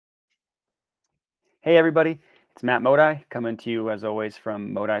Hey everybody, it's Matt Modi coming to you as always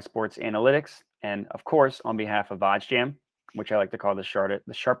from Modi Sports Analytics, and of course on behalf of OddsJam, which I like to call the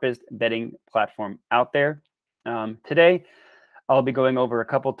sharpest betting platform out there. Today, I'll be going over a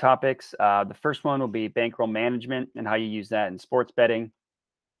couple topics. The first one will be bankroll management and how you use that in sports betting.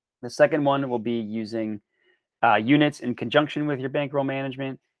 The second one will be using units in conjunction with your bankroll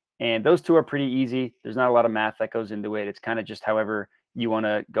management. And those two are pretty easy. There's not a lot of math that goes into it. It's kind of just however you want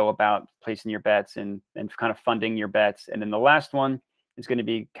to go about placing your bets and kind of funding your bets. And then the last one is going to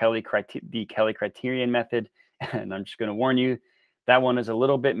be the Kelly Criterion Method. And I'm just going to warn you, that one is a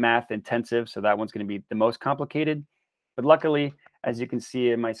little bit math intensive. So that one's going to be the most complicated. But luckily, as you can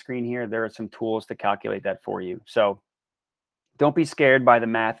see in my screen here, there are some tools to calculate that for you. So don't be scared by the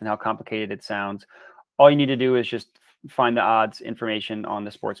math and how complicated it sounds. All you need to do is just find the odds information on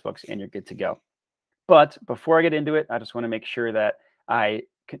the sports books and you're good to go. But before I get into it, I just want to make sure that I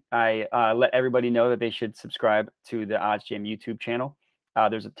let everybody know that they should subscribe to the OddsJam YouTube channel.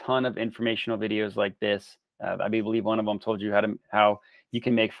 There's a ton of informational videos like this. I believe one of them told you how you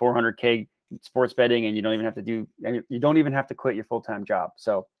can make 400K sports betting and you don't even have to quit your full-time job.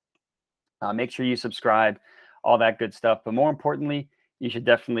 So make sure you subscribe, all that good stuff. But more importantly, you should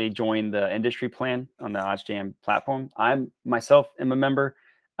definitely join the industry plan on the OddsJam platform. I myself am a member.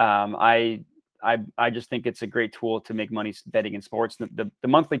 I just think it's a great tool to make money betting in sports. The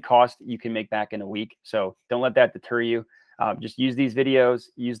monthly cost you can make back in a week. So don't let that deter you. Just use these videos,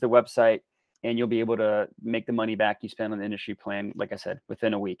 use the website, and you'll be able to make the money back you spend on the industry plan, like I said,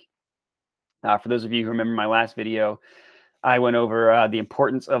 within a week. For those of you who remember my last video, I went over the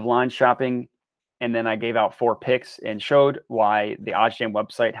importance of line shopping, and then I gave out 4 picks and showed why the OddsJam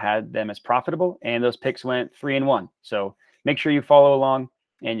website had them as profitable, and those picks went 3-1. So make sure you follow along,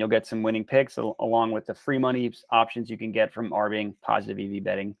 and you'll get some winning picks along with the free money options you can get from arbing, positive EV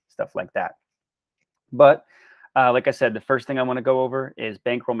betting, stuff like that. But like I said, the first thing I want to go over is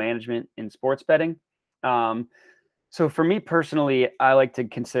bankroll management in sports betting. So for me personally, I like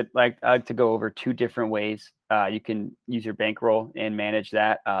to go over 2 different ways you can use your bankroll and manage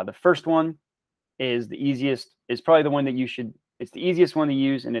that. The first one is probably the one that it's the easiest one to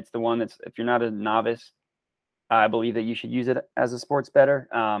use, and it's the one that's, if you're not a novice, I believe that you should use it as a sports bettor.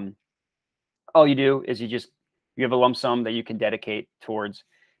 All you do is you have a lump sum that you can dedicate towards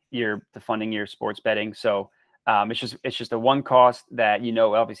to funding your sports betting. So it's just a one cost that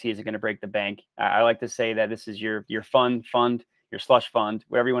obviously isn't going to break the bank. I like to say that this is your fund, your slush fund,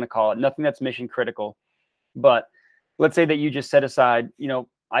 whatever you want to call it. Nothing that's mission critical. But let's say that you just set aside,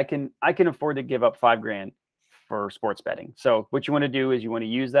 I can afford to give up $5,000 for sports betting. So what you want to do is you want to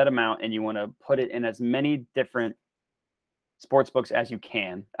use that amount and you want to put it in as many different sports books as you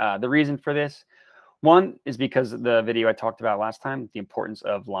can. The reason for this, one, is because of the video I talked about last time, the importance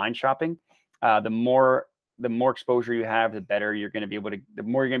of line shopping. The more exposure you have, the more you're going to be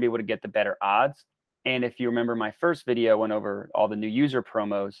able to get the better odds. And if you remember my first video, I went over all the new user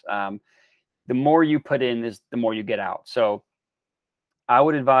promos. The more you put in is the more you get out. So I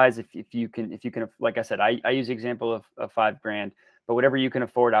would advise if you can, like I said, I use the example of $5,000, but whatever you can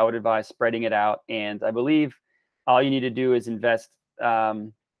afford, I would advise spreading it out. And I believe all you need to do is invest. I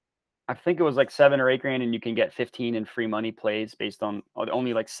think it was like $7,000 or $8,000, and you can get 15 in free money plays based on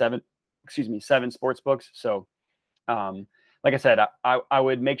only like 7 sports books. So, like I said, I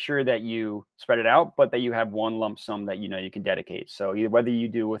would make sure that you spread it out, but that you have one lump sum that you can dedicate. So whether you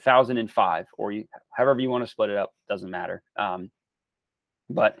do 1,005 or however you want to split it up, doesn't matter.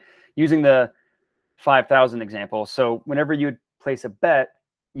 But using the 5,000 example, so whenever you would place a bet,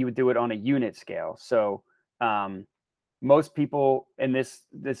 you would do it on a unit scale. So most people in this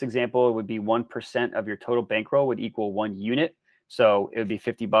example, it would be 1% of your total bankroll would equal 1 unit. So it would be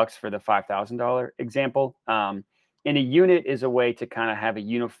 $50 for the $5,000 example. And a unit is a way to kind of have a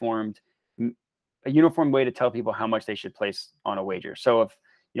uniform way to tell people how much they should place on a wager. So if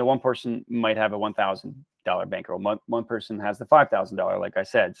one person might have a $1,000 bankroll, one person has the $5,000, like I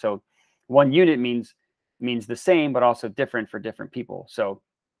said. So 1 unit means the same, but also different for different people. So,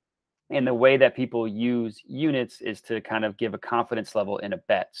 and the way that people use units is to kind of give a confidence level in a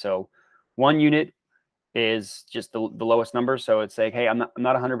bet. So 1 unit is just the lowest number. So it's like, hey, I'm not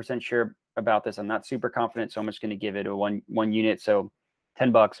 100% sure about this. I'm not super confident, so I'm just going to give it a one unit. So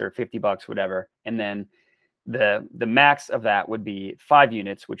 $10 or $50, whatever. And then the max of that would be 5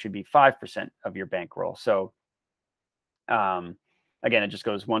 units, which would be 5% of your bankroll. So again, it just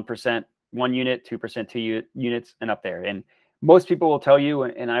goes 1%, 1 unit, 2%, 2 units, and up there. And most people will tell you,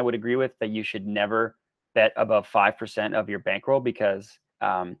 and I would agree with, that you should never bet above 5% of your bankroll, because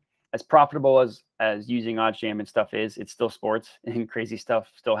as profitable as using OddsJam and stuff is, it's still sports and crazy stuff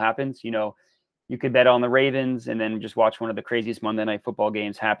still happens. You You could bet on the Ravens and then just watch one of the craziest Monday Night Football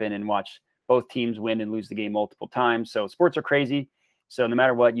games happen and watch both teams win and lose the game multiple times. So sports are crazy. So no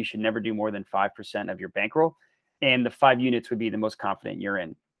matter what, you should never do more than 5% of your bankroll. And the 5 units would be the most confident you're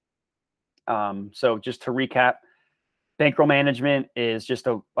in. So just to recap, bankroll management is just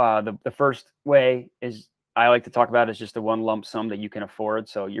the first way is I like to talk about is just a one lump sum that you can afford.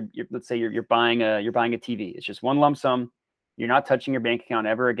 So let's say you're buying a TV. It's just one lump sum. You're not touching your bank account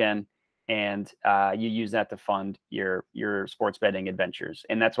ever again, and you use that to fund your sports betting adventures.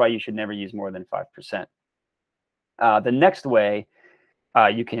 And that's why you should never use more than 5%. The next way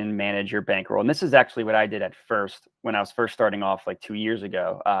you can manage your bankroll, and this is actually what I did at first when I was first starting off like 2 years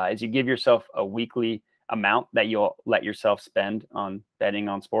ago, is you give yourself a weekly amount that you'll let yourself spend on betting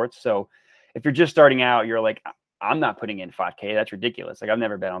on sports. So if you're just starting out, you're like, I'm not putting in 5K. That's ridiculous. Like, I've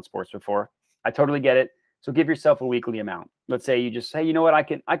never bet on sports before. I totally get it. So give yourself a weekly amount. Let's say you just say, you know what, I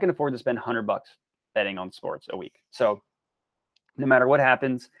can afford to spend $100 betting on sports a week. So no matter what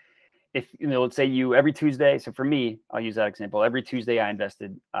happens, if let's say you every Tuesday. So for me, I'll use that example. Every Tuesday, I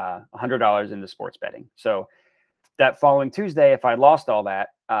invested $100 into sports betting. So that following Tuesday, if I lost all that,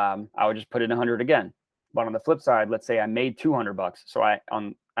 I would just put in 100 again. But on the flip side, let's say I made $200. So I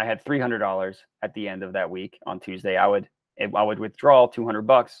had $300 at the end of that week on Tuesday. I would withdraw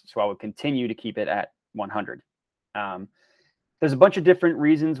 $200. So I would continue to keep it at 100. There's a bunch of different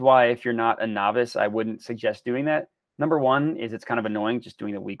reasons why, if you're not a novice, I wouldn't suggest doing that. Number one is it's kind of annoying just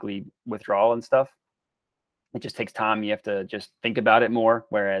doing the weekly withdrawal and stuff. It just takes time. You have to just think about it more.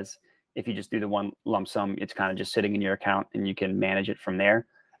 Whereas if you just do the one lump sum, it's kind of just sitting in your account and you can manage it from there.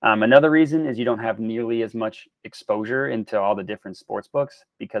 Another reason is you don't have nearly as much exposure into all the different sports books,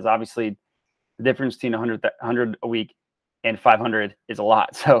 because obviously the difference between 100 a week and 500 is a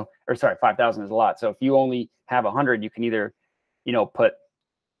lot. So, or sorry, 5,000 is a lot. So if you only have 100, you can either, put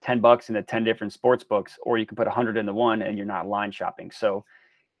 $10 into 10 different sports books, or you can put 100 into one and you're not line shopping. So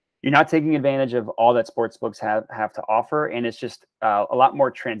you're not taking advantage of all that sports books have to offer. And it's just a lot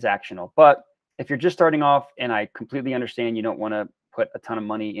more transactional. But if you're just starting off, and I completely understand you don't want to put a ton of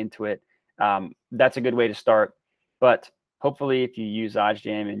money into it, that's a good way to start. But hopefully if you use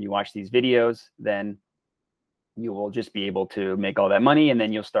OddsJam and you watch these videos, then you will just be able to make all that money, and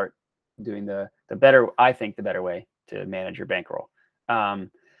then you'll start doing the better way to manage your bankroll.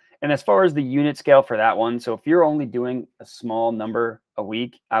 And as far as the unit scale for that one, so if you're only doing a small number a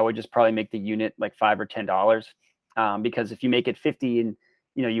week, I would just probably make the unit like $5 or $10, because if you make it 50 and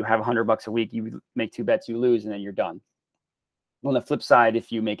you have $100 a week, you make 2 bets, you lose, and then you're done. On the flip side,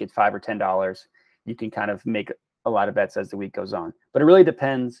 if you make it $5 or $10, you can kind of make a lot of bets as the week goes on. But it really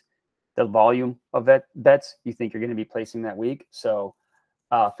depends the volume of bets you think you're going to be placing that week. So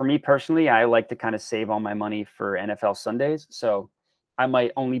for me personally, I like to kind of save all my money for NFL Sundays. So I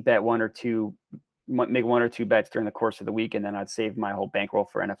might only bet make 1 or 2 bets during the course of the week, and then I'd save my whole bankroll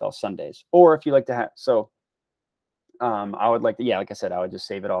for NFL Sundays. Or if you like to have, I would like to, like I said, I would just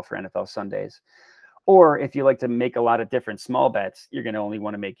save it all for NFL Sundays. Or if you like to make a lot of different small bets, you're going to only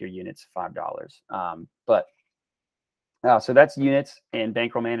want to make your units $5. So that's units and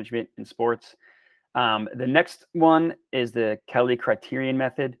bankroll management in sports. The next one is the Kelly Criterion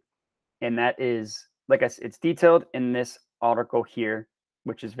Method. And that is, like I said, it's detailed in this article here,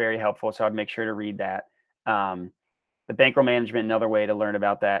 which is very helpful. So I'd make sure to read that. The bankroll management, another way to learn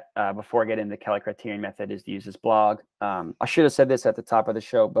about that before I get into the Kelly Criterion Method, is to use this blog. I should have said this at the top of the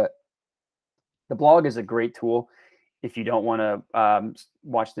show, but the blog is a great tool if you don't want to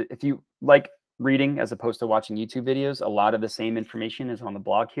if you like reading as opposed to watching YouTube videos. A lot of the same information is on the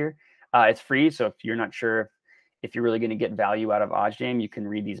blog here. It's free, so if you're not sure if you're really going to get value out of OddsJam, you can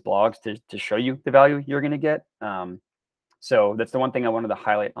read these blogs to show you the value you're going to get. So that's the one thing I wanted to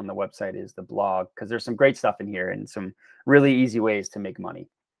highlight on the website is the blog, because there's some great stuff in here and some really easy ways to make money.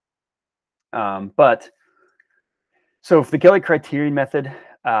 So for the Kelly Criterion Method,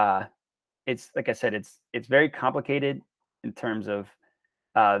 it's like I said, it's very complicated in terms of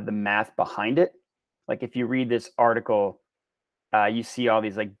the math behind it. Like if you read this article, you see all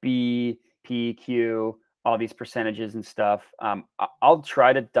these like B, P, Q, all these percentages and stuff. I'll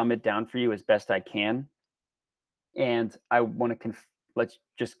try to dumb it down for you as best I can. And I want to let's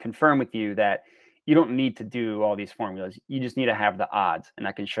just confirm with you that you don't need to do all these formulas. You just need to have the odds, and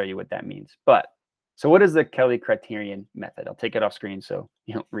I can show you what that means. But so what is the Kelly Criterion Method? I'll take it off screen so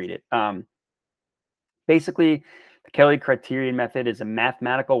you don't read it. Basically, the Kelly Criterion Method is a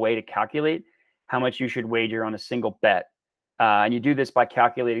mathematical way to calculate how much you should wager on a single bet. And you do this by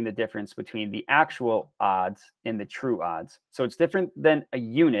calculating the difference between the actual odds and the true odds. So it's different than a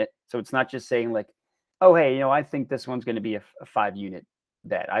unit. So it's not just saying like, oh, hey, I think this one's going to be a 5 unit.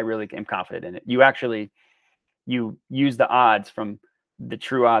 bet. I really am confident in it. You use the odds from the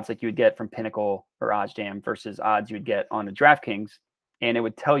true odds like you would get from Pinnacle or OddsJam versus odds you would get on the DraftKings, and it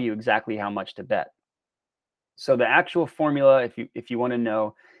would tell you exactly how much to bet. So the actual formula, if you want to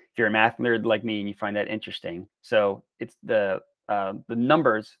know, if you're a math nerd like me and you find that interesting, so it's the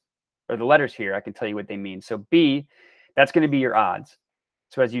numbers or the letters here. I can tell you what they mean. So B, that's going to be your odds.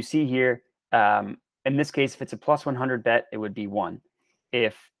 So as you see here, in this case, if it's a plus 100 bet, it would be 1.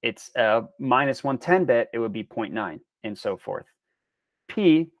 If it's a minus 110 bet, it would be 0.9 and so forth.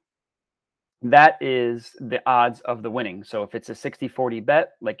 P, that is the odds of the winning. So if it's a 60-40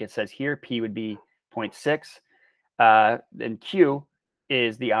 bet, like it says here, P would be 0.6. Then Q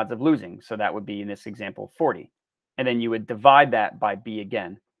is the odds of losing. So that would be, in this example, 40. And then you would divide that by B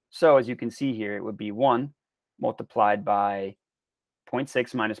again. So as you can see here, it would be 1 multiplied by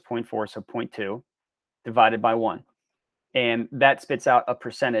 0.6 minus 0.4, so 0.2, divided by 1. And that spits out a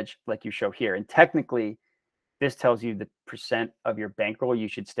percentage like you show here. And technically, this tells you the percent of your bankroll you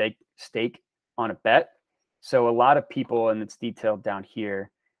should stake on a bet. So a lot of people, and it's detailed down here,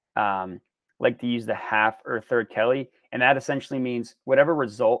 like to use the half or third Kelly. And that essentially means whatever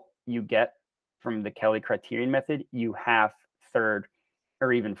result you get from the Kelly Criterion method, you half, third,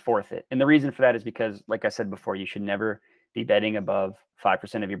 or even fourth it. And the reason for that is because, like I said before, you should never be betting above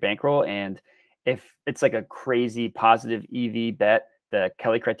 5% of your bankroll. And if it's like a crazy positive EV bet, the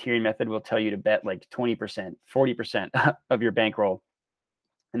Kelly Criterion method will tell you to bet like 20%, 40% of your bankroll.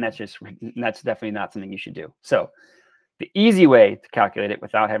 And that's definitely not something you should do. So the easy way to calculate it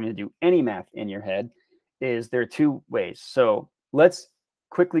without having to do any math in your head is there are 2 ways. So let's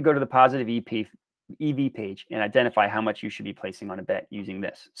quickly go to the positive EV page and identify how much you should be placing on a bet using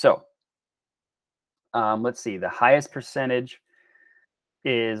this. So let's see, the highest percentage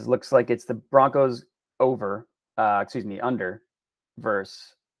looks like it's the Broncos under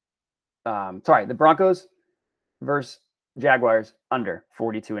versus the Broncos versus Jaguars under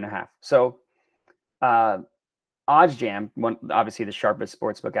 42.5. So OddsJam, obviously the sharpest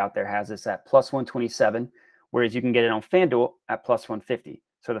sportsbook out there, has this at plus 127, whereas you can get it on FanDuel at plus 150.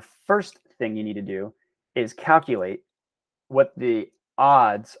 So the first thing you need to do is calculate what the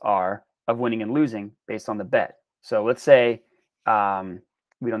odds are of winning and losing based on the bet. So let's say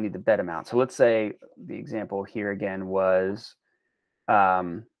we don't need the bet amount. So let's say the example here again was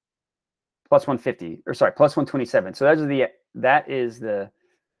plus 150, or sorry, plus 127. So that is the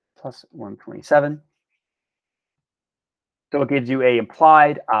plus 127. So it gives you a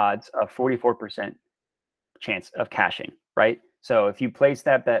implied odds of 44% chance of cashing, right? So if you place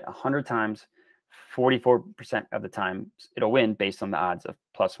that bet 100 times, 44% of the time it'll win based on the odds of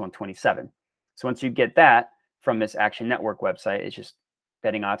plus 127. So once you get that from this Action Network website, it's just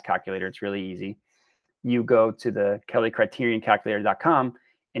betting odds calculator. It's really easy. You go to the kellycriterioncalculator.com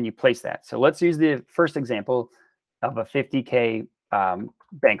and you place that. So let's use the first example of a 50K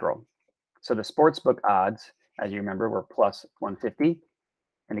bankroll. So the sportsbook odds, as you remember, were plus 150.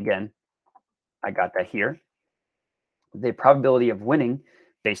 And again, I got that here. The probability of winning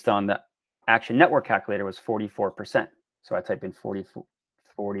based on the Action Network calculator was 44%. So I type in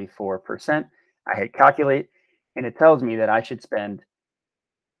 44%. I hit calculate, and it tells me that I should spend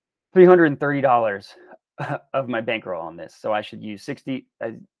 $330 of my bankroll on this. So I should use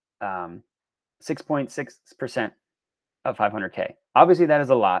 6.6% of 500K. Obviously, that is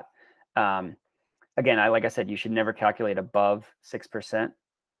a lot. Again, like I said, you should never calculate above 6%.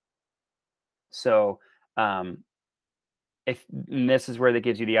 So this is where that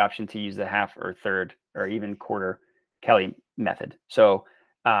gives you the option to use the half or third or even quarter Kelly method. So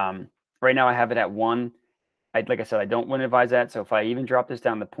right now I have it at 1. Like I said, I don't want to advise that. So if I even drop this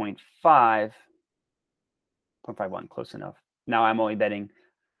down to 0.51, close enough. Now I'm only betting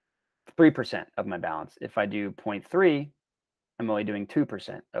 3% of my balance. If I do 0.3, I'm only doing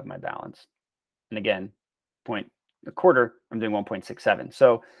 2% of my balance. And again, a quarter, I'm doing 1.67.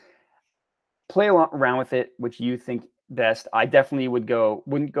 So play around with it, which you think best. I definitely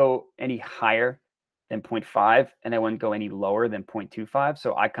wouldn't go any higher than 0.5, and I wouldn't go any lower than 0.25.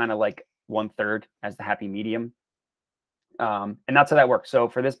 So I kind of like 1/3 as the happy medium. And that's how that works. So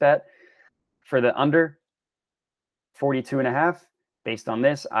for this bet, for the under 42.5, based on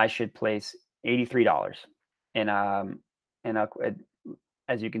this, I should place $83. And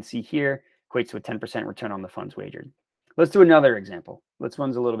as you can see here, equates to a 10% return on the funds wagered. Let's do another example. This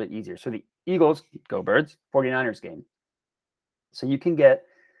one's a little bit easier. So the Eagles, go Birds, 49ers game. So you can get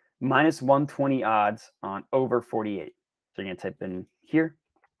minus 120 odds on over 48. So you're going to type in here,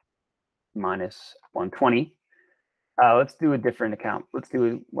 minus 120. Let's do a different account. Let's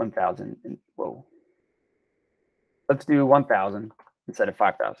do 1,000. Whoa. Let's do 1,000. instead of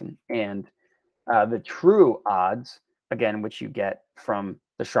 5,000. And the true odds, again, which you get from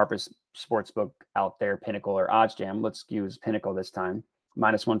the sharpest sports book out there, Pinnacle or OddsJam. Let's use Pinnacle this time,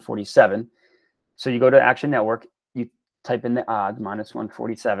 minus 147. So you go to Action Network, you type in the odds, minus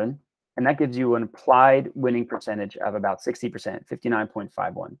 147, and that gives you an implied winning percentage of about 60%,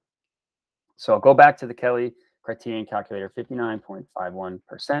 59.51. So I'll go back to the Kelly Criterion calculator,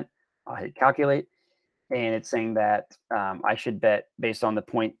 59.51%. I'll hit calculate, and it's saying that I should bet based on the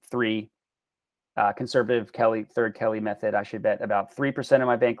 0.3 conservative Kelly, third Kelly method, I should bet about 3% of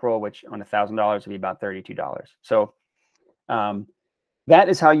my bankroll, which on $1,000 would be about $32. So that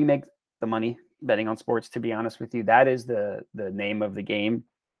is how you make the money betting on sports, to be honest with you. That is the name of the game.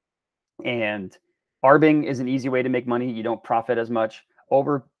 And arbing is an easy way to make money. You don't profit as much.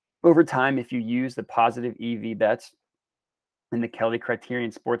 Over time, if you use the positive EV bets in the Kelly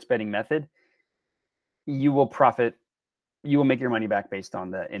Criterion sports betting method, you will profit. You will make your money back based on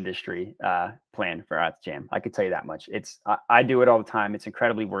the industry plan for OddsJam. I could tell you that much. I do it all the time. It's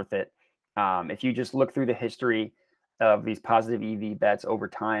incredibly worth it. If you just look through the history of these positive EV bets over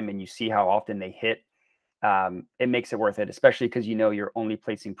time and you see how often they hit, it makes it worth it, especially because you know you're only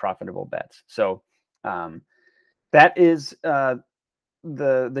placing profitable bets. So that is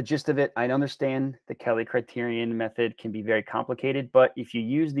the gist of it. I understand the Kelly Criterion method can be very complicated, but if you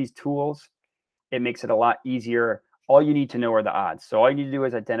use these tools, it makes it a lot easier. All you need to know are the odds. So all you need to do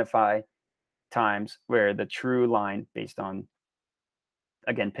is identify times where the true line based on,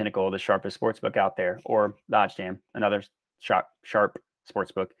 again, Pinnacle, the sharpest sportsbook out there, or the OddsJam, another sharp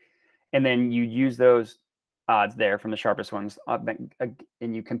sportsbook. And then you use those odds there from the sharpest ones, and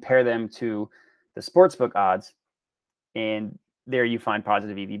you compare them to the sportsbook odds. And there you find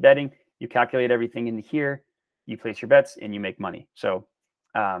positive EV betting. You calculate everything in here, you place your bets, and you make money. So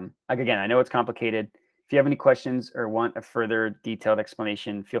again, I know it's complicated. If you have any questions or want a further detailed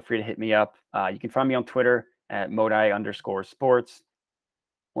explanation, feel free to hit me up. You can find me on Twitter at Modi_sports,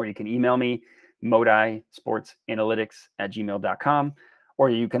 or you can email me, modisportsanalytics@gmail.com, or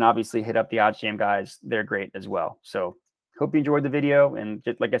you can obviously hit up the OddsJam guys. They're great as well. So hope you enjoyed the video. And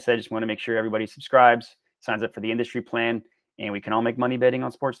just, like I said, just want to make sure everybody subscribes, signs up for the industry plan, and we can all make money betting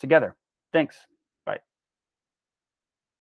on sports together. Thanks.